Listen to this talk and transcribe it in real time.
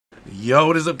Yo,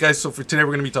 what is up, guys? So for today,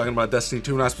 we're going to be talking about Destiny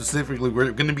 2. Now, specifically, we're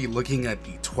going to be looking at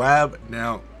the TWAB.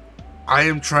 Now, I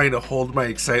am trying to hold my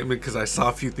excitement because I saw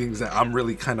a few things that I'm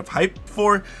really kind of hyped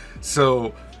for.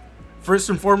 So, first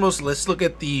and foremost, let's look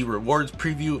at the rewards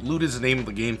preview. Loot is the name of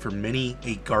the game for many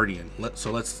a guardian.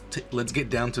 Let's get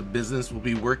down to business. We'll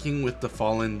be working with the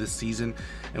Fallen this season,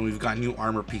 and we've got new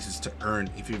armor pieces to earn.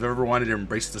 If you've ever wanted to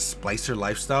embrace the splicer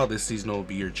lifestyle, this season will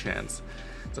be your chance.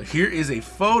 So here is a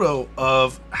photo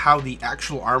of how the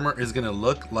actual armor is going to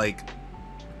look, like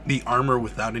the armor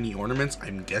without any ornaments,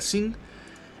 I'm guessing.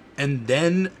 And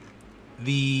then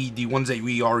the ones that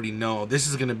we already know, this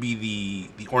is going to be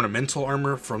the ornamental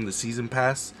armor from the season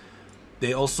pass.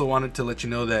 They also wanted to let you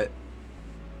know that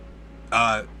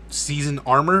seasonal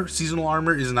armor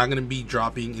is not going to be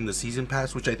dropping in the season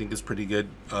pass, which I think is pretty good.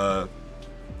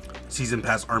 Season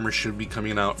pass armor should be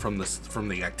coming out from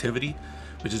the activity,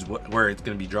 which is where it's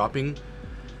going to be dropping.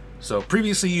 So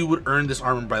previously you would earn this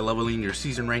armor by leveling your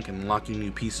season rank and unlocking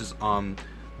new pieces on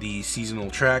the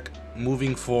seasonal track.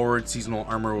 Moving forward, seasonal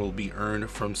armor will be earned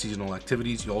from seasonal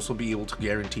activities. You'll also be able to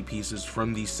guarantee pieces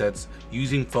from these sets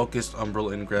using focused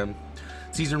umbral engram.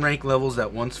 Season rank levels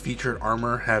that once featured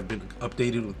armor have been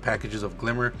updated with packages of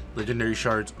glimmer, legendary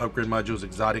shards, upgrade modules,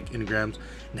 exotic engrams,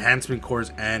 enhancement cores,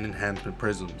 and enhancement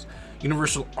prisms.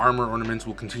 Universal armor ornaments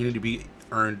will continue to be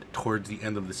earned towards the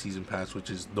end of the season pass, which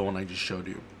is the one I just showed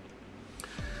you.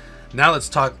 Now let's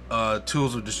talk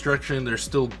tools of destruction. There's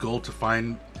still gold to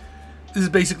find. This is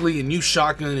basically a new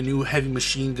shotgun, a new heavy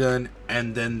machine gun,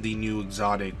 and then the new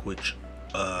exotic, which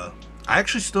I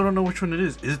actually still don't know which one it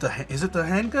is. Is it the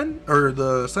handgun or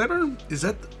the sidearm? Is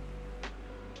that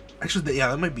actually yeah,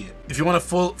 that might be it. If you want a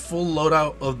full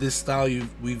loadout of this style,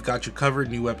 we've got you covered.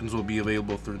 New weapons will be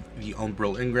available through the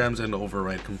umbral engrams and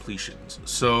override completions.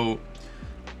 So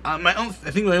I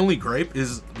think my only gripe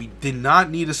is we did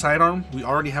not need a sidearm. We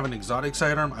already have an exotic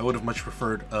sidearm. I would have much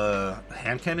preferred a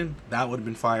hand cannon. That would have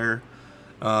been fire.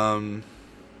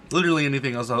 Literally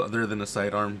anything else other than a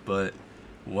sidearm, but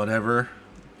whatever.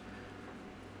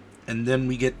 And then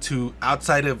we get to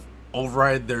outside of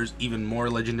override. There's even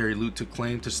more legendary loot to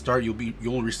claim. To start,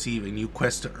 you'll receive a new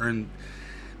quest to earn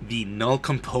the Null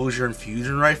Composure and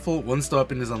Fusion Rifle. Once the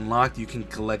weapon is unlocked, you can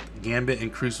collect Gambit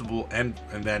and Crucible and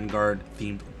Vanguard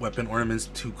themed weapon ornaments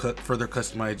to further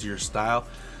customize your style.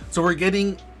 So we're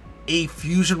getting a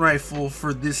Fusion Rifle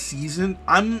for this season.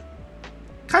 I'm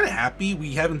kind of happy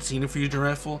we haven't seen a Fusion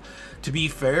Rifle. To be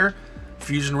fair,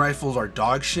 Fusion Rifles are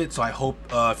dog shit, so I hope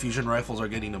Fusion Rifles are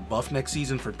getting a buff next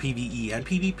season for PvE and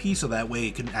PvP, so that way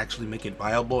it can actually make it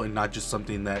viable and not just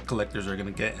something that collectors are gonna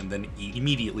get and then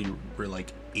immediately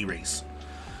like erase.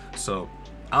 So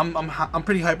I'm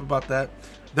pretty hype about that.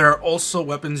 There are also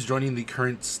weapons joining the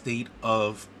current state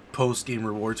of post-game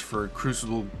rewards for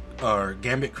Crucible,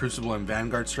 Gambit, Crucible, and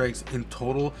Vanguard strikes. In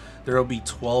total, there will be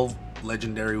 12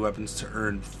 legendary weapons to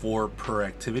earn 4 per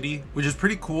activity, which is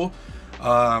pretty cool.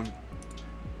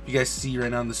 You guys see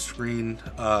right now on the screen,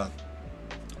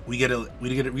 we get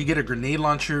a grenade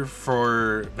launcher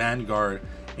for Vanguard,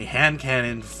 a hand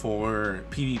cannon for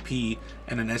PvP,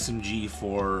 and an SMG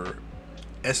for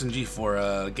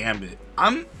Gambit.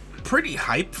 I'm pretty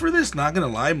hyped for this, not gonna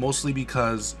lie, mostly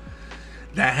because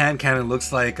that hand cannon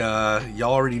looks like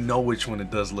y'all already know which one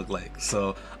it does look like.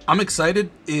 So I'm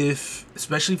excited,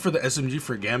 especially for the SMG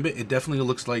for Gambit. It definitely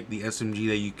looks like the SMG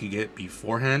that you could get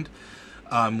beforehand.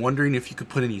 I'm wondering if you could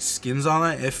put any skins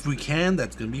on it. If we can,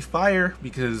 that's gonna be fire,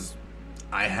 because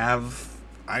I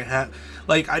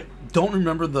don't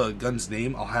remember the gun's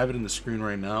name. I'll have it in the screen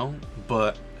right now.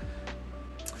 But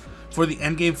for the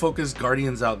endgame focused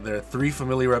guardians out there, 3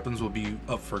 familiar weapons will be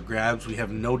up for grabs. We have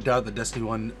no doubt that Destiny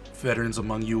 1 veterans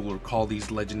among you will recall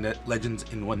these legends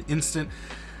in one instant.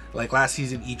 Like last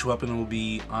season, each weapon will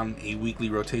be on a weekly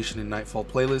rotation in Nightfall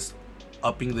playlist.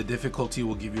 Upping the difficulty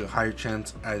will give you a higher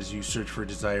chance as you search for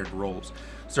desired roles.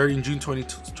 Starting June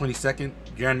 22nd,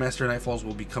 Grandmaster Nightfalls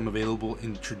will become available,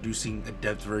 introducing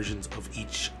adept versions of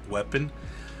each weapon.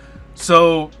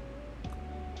 So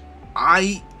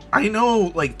I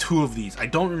know like 2 of these. I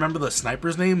don't remember the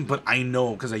sniper's name, but I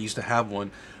know because I used to have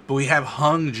one. But we have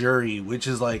Hung Jury, which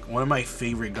is like one of my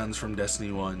favorite guns from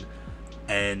Destiny 1,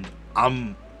 and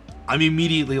I'm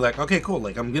immediately like, okay, cool,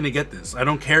 like I'm gonna get this. I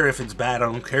don't care if it's bad, I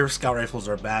don't care if scout rifles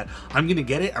are bad, I'm gonna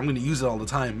get it, I'm gonna use it all the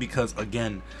time, because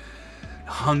again,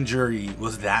 Hung Jury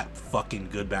was that fucking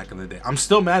good back in the day. I'm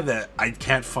still mad that I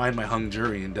can't find my Hung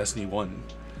Jury in Destiny 1.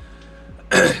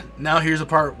 Now here's a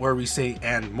part where we say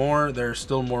and more. There are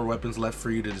still more weapons left for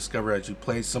you to discover as you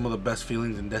play. Some of the best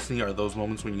feelings in Destiny are those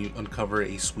moments when you uncover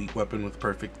a sweet weapon with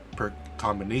perfect perk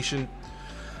combination.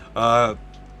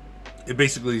 It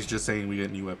basically is just saying we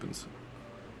get new weapons.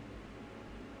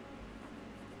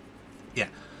 Yeah.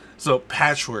 So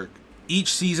patchwork.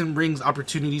 Each season brings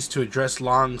opportunities to address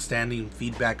long-standing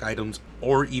feedback items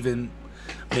or even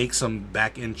make some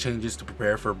back-end changes to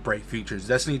prepare for bright futures.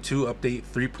 Destiny 2 update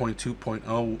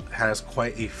 3.2.0 has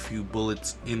quite a few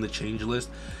bullets in the change list,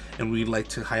 and we'd like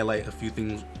to highlight a few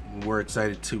things we're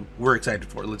excited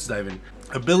for. Let's dive in.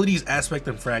 Abilities, aspect,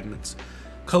 and fragments.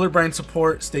 Colorblind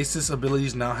support. Stasis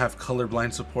abilities now have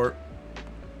colorblind support.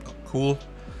 Cool.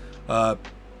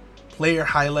 Player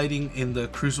highlighting in the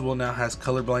Crucible now has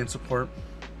colorblind support.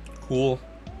 Cool.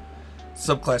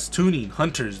 Subclass tuning.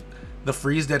 Hunters. The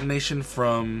freeze detonation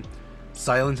from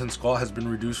Silence and Squall has been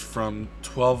reduced from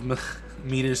 12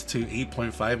 meters to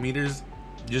 8.5 meters.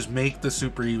 Just make the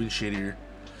super even shittier.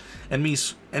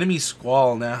 Enemy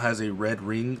Squall now has a red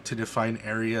ring to define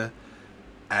area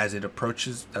as it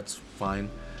approaches. That's fine.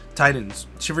 Titans.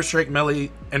 Shiver Strike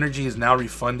melee energy is now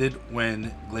refunded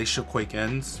when Glacial Quake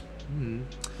ends.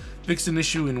 Fixed an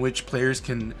issue in which players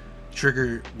can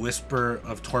trigger Whisper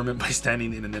of Torment by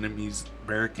standing in an enemy's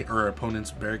barricade or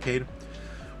opponent's barricade.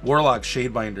 Warlock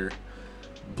Shadebinder.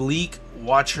 Bleak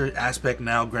Watcher aspect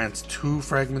now grants 2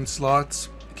 fragment slots.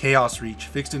 Chaos Reach.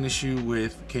 Fixed an issue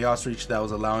with Chaos Reach that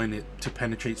was allowing it to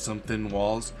penetrate some thin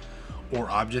walls or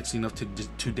objects enough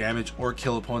to damage or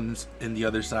kill opponents in the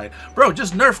other side. Bro,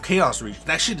 just nerf Chaos Reach.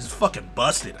 That shit is fucking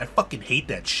busted. I fucking hate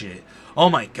that shit. Oh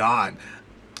my god.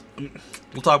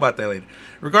 We'll talk about that later.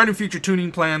 Regarding future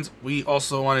tuning plans, we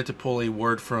also wanted to pull a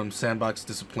word from Sandbox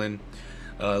Discipline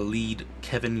lead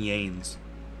Kevin Yanes.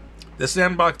 The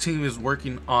Sandbox team is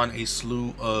working on a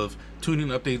slew of tuning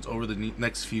updates over the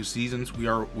next few seasons. We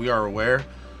are aware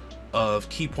of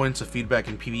key points of feedback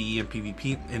in PvE and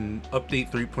PvP. In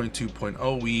update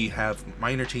 3.2.0, we have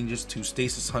minor changes to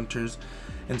Stasis Hunters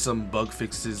and some bug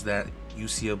fixes that you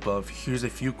see above. Here's a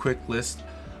few quick lists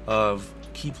of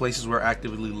key places we're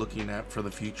actively looking at for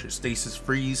the future. Stasis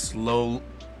freeze, low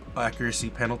accuracy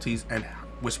penalties, and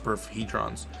Whisper of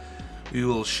Hedrons. We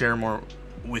will share more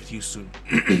with you soon.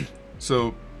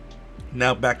 So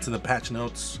now back to the patch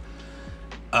notes.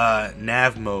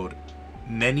 Nav mode.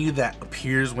 Menu that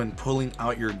appears when pulling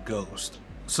out your ghost.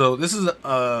 So this is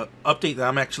a update that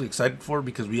I'm actually excited for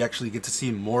because we actually get to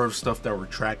see more of stuff that we're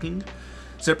tracking.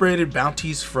 Separated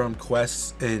bounties from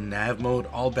quests in nav mode.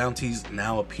 All bounties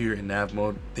now appear in nav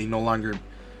mode. They no longer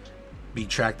be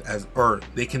tracked as, or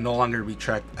they can no longer be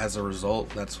tracked as a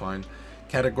result. That's fine.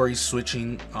 Category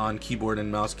switching on keyboard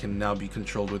and mouse can now be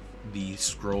controlled with the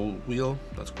scroll wheel.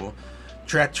 That's cool.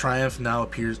 Track Triumph now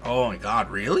appears. Oh my god,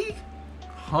 really?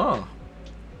 Huh.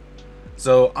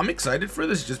 So I'm excited for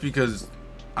this just because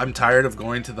I'm tired of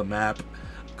going to the map,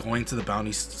 going to the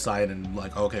bounty side and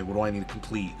like, okay, what do I need to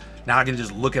complete? Now I can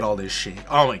just look at all this shit.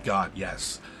 Oh my god,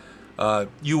 yes.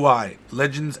 UI.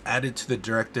 Legends added to the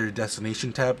Director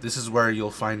Destination tab. This is where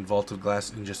you'll find Vault of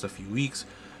Glass in just a few weeks.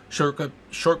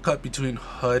 Shortcut between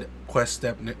HUD quest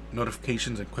step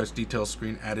notifications and quest details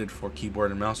screen added for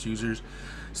keyboard and mouse users.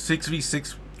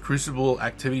 6v6 Crucible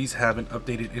activities have an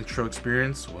updated intro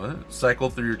experience. What? Cycle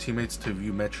through your teammates to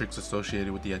view metrics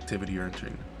associated with the activity you're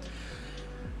entering.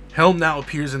 Helm now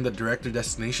appears in the Director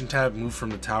Destination tab, moved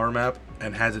from the tower map,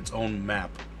 and has its own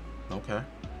map. Okay.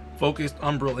 Focused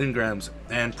Umbral Engrams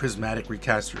and Prismatic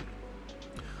Recaster.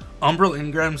 Umbral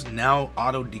Engrams now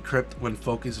auto-decrypt when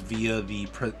focused via the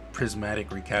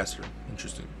Prismatic Recaster.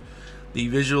 Interesting. The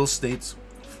visual states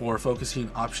for focusing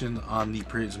options on the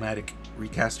Prismatic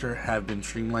Recaster have been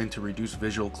streamlined to reduce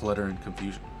visual clutter and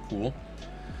confusion. Cool.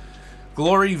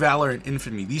 Glory, Valor, and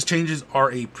Infamy. These changes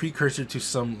are a precursor to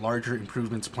some larger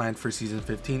improvements planned for Season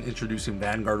 15, introducing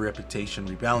Vanguard Reputation,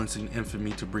 rebalancing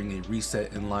Infamy to bring a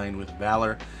reset in line with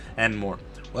Valor, and more.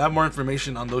 We'll have more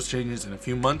information on those changes in a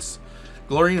few months.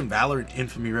 Glory and Valor and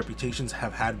Infamy reputations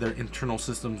have had their internal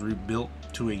systems rebuilt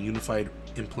to a unified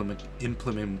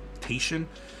implementation.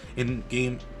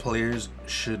 In-game players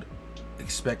should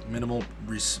expect minimal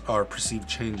perceived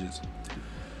changes.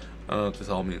 I don't know what this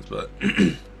all means, but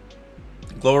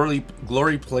Glory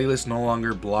playlists no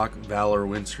longer block Valor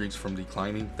win streaks from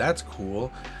declining. That's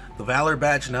cool. The Valor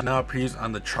badge now appears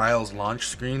on the Trials launch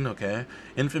screen. Okay.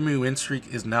 Infamy win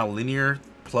streak is now linear,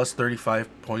 plus 35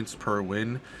 points per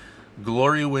win.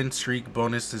 Glory win streak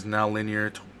bonus is now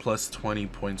linear, plus 20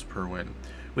 points per win.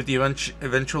 With the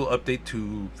eventual update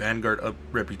to Vanguard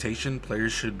Reputation,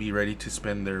 players should be ready to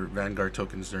spend their Vanguard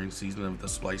tokens during Season of the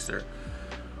Splicer.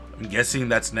 I'm guessing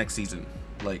that's next season,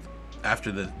 like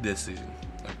after this season.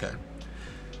 Okay.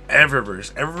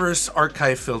 Eververse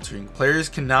archive filtering. Players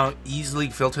can now easily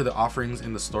filter the offerings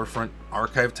in the storefront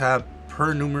archive tab.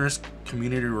 Per numerous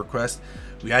community requests,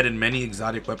 we added many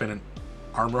exotic weapon and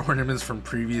armor ornaments from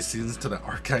previous seasons to the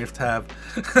archive tab.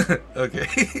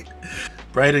 Okay.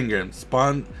 Bright engrams,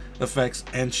 spawn effects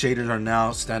and shaders are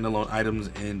now standalone items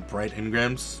in bright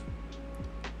engrams.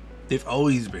 They've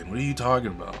always been. What are you talking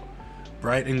about?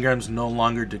 Bright engrams no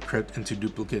longer decrypt into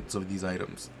duplicates of these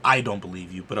items. I don't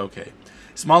believe you, but okay.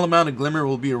 Small amount of glimmer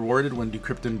will be rewarded when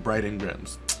decrypting bright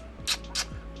engrams.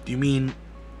 Do you mean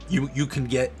you can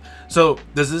get... So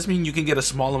does this mean you can get a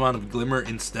small amount of glimmer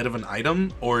instead of an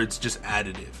item, or it's just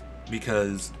additive?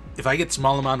 Because if I get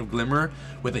small amount of glimmer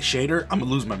with a shader, I'm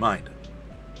gonna lose my mind.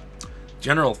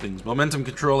 General things. Momentum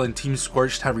Control and Team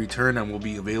Scorched have returned and will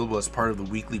be available as part of the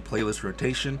weekly playlist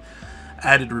rotation.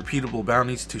 Added repeatable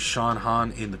bounties to Sean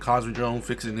Han in the Cosmodrome.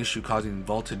 Fixed an issue causing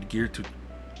vaulted gear to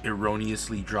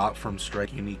erroneously drop from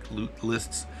strike unique loot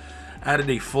lists.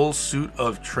 Added a full suit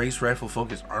of trace rifle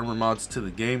focused armor mods to the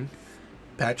game.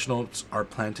 Patch notes are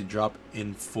planned to drop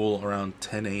in full around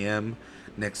 10 a.m.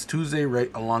 next Tuesday, right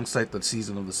alongside the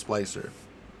season of the Splicer.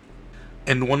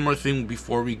 And one more thing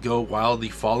before we go, while the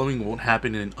following won't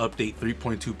happen in update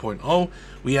 3.2.0,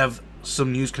 we have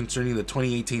some news concerning the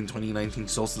 2018-2019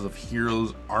 Solstice of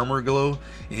Heroes armor glow.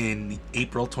 In the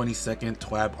April 22nd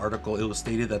TWAB article, it was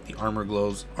stated that the armor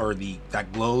glows, or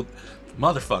that glow,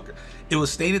 motherfucker. It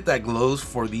was stated that glows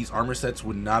for these armor sets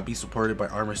would not be supported by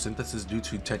armor synthesis due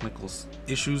to technical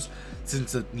issues.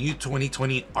 Since the new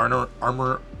 2020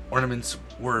 armor ornaments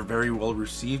were very well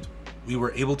received, we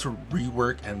were able to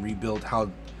rework and rebuild how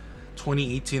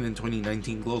 2018 and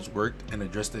 2019 glows worked and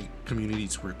address the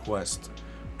community's request.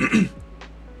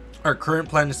 Our current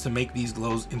plan is to make these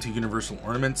glows into universal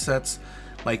ornament sets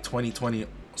like 2020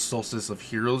 Solstice of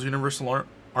Heroes universal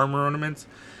armor ornaments.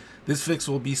 This fix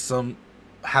will be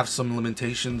have some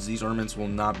limitations. These ornaments will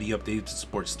not be updated to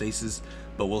support stasis,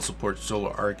 but will support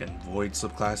solar arc and void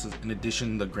subclasses. In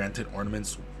addition, the granted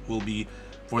ornaments will be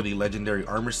for the legendary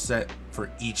armor set for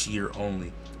each year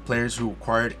only. Players who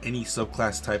acquired any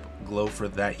subclass type glow for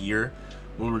that year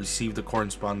will receive the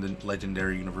corresponding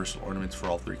legendary universal ornaments for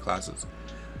all three classes.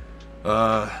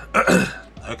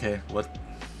 Okay, what?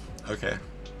 Okay.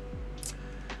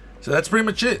 So that's pretty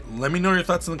much it. Let me know your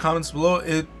thoughts in the comments below.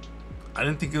 I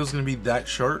didn't think it was going to be that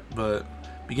short, but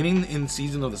beginning in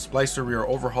season of the Splicer, we are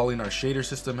overhauling our shader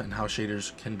system and how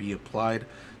shaders can be applied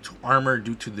to armor.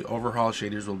 Due to the overhaul,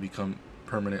 shaders will become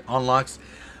permanent unlocks.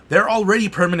 They're already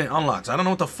permanent unlocks. I don't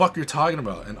know what the fuck you're talking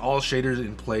about. And all shaders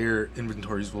in player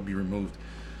inventories will be removed.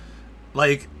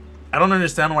 Like, I don't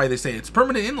understand why they say it's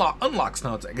permanent unlocks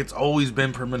now. It's like it's always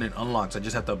been permanent unlocks. I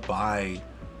just have to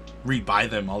rebuy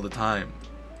them all the time.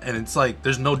 And it's like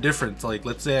there's no difference. Like,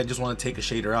 let's say I just want to take a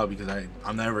shader out because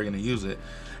I'm never gonna use it,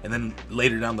 and then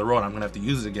later down the road I'm gonna have to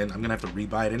use it again. I'm gonna have to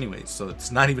rebuy it anyways. So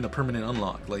it's not even a permanent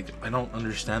unlock. Like, I don't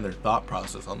understand their thought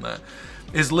process on that.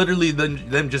 It's literally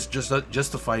them just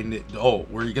justifying it. Oh,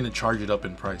 we're gonna charge it up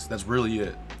in price. That's really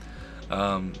it.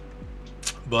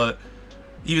 But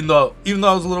even though I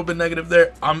was a little bit negative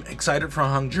there, I'm excited for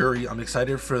Hung Jury. I'm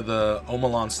excited for the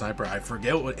Omalon Sniper. I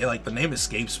forget what the name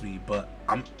escapes me, but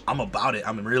I'm about it.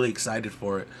 I'm really excited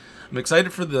for it. I'm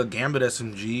excited for the Gambit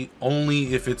SMG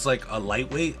only if it's like a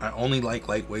lightweight. I only like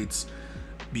lightweights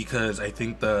because I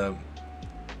think the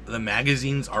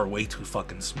magazines are way too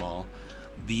fucking small.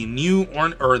 The new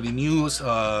what's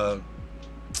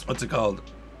it called?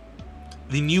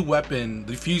 The new weapon,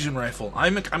 the fusion rifle.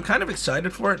 I'm kind of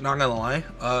excited for it, not gonna lie.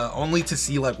 Only to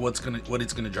see like what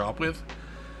it's gonna drop with.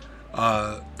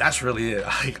 That's really it.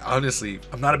 Like, honestly,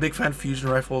 I'm not a big fan of fusion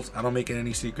rifles. I don't make it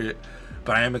any secret,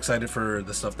 but I am excited for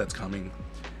the stuff that's coming.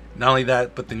 Not only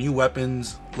that, but the new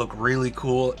weapons look really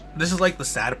cool. This is like the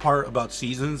sad part about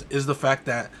seasons, is the fact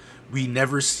that we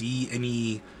never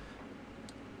see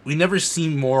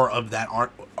more of that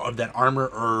armor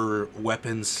or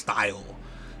weapon style.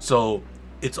 So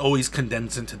it's always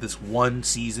condensed into this one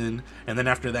season, and then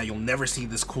after that you'll never see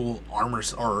this cool armor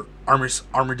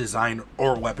design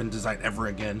or weapon design ever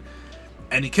again.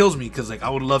 And it kills me because like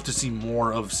I would love to see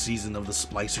more of season of the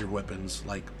Splicer weapons.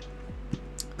 Like,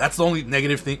 that's the only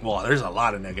negative thing. Well, there's a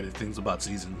lot of negative things about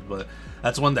seasons, but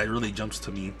that's one that really jumps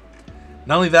to me.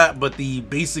 Not only that, but the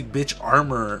basic bitch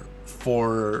armor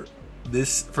for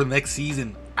next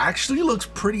season actually looks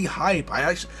pretty hype.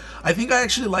 I think I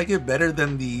actually like it better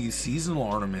than the seasonal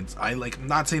ornaments. I'm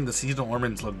not saying the seasonal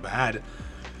ornaments look bad,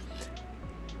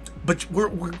 but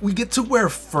we get to wear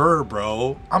fur,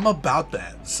 bro. I'm about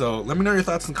that. So let me know your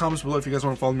thoughts in the comments below. If you guys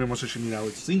want to follow me on my social media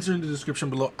outlets, links are in the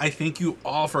description below. I thank you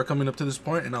all for coming up to this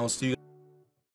point, and I will see you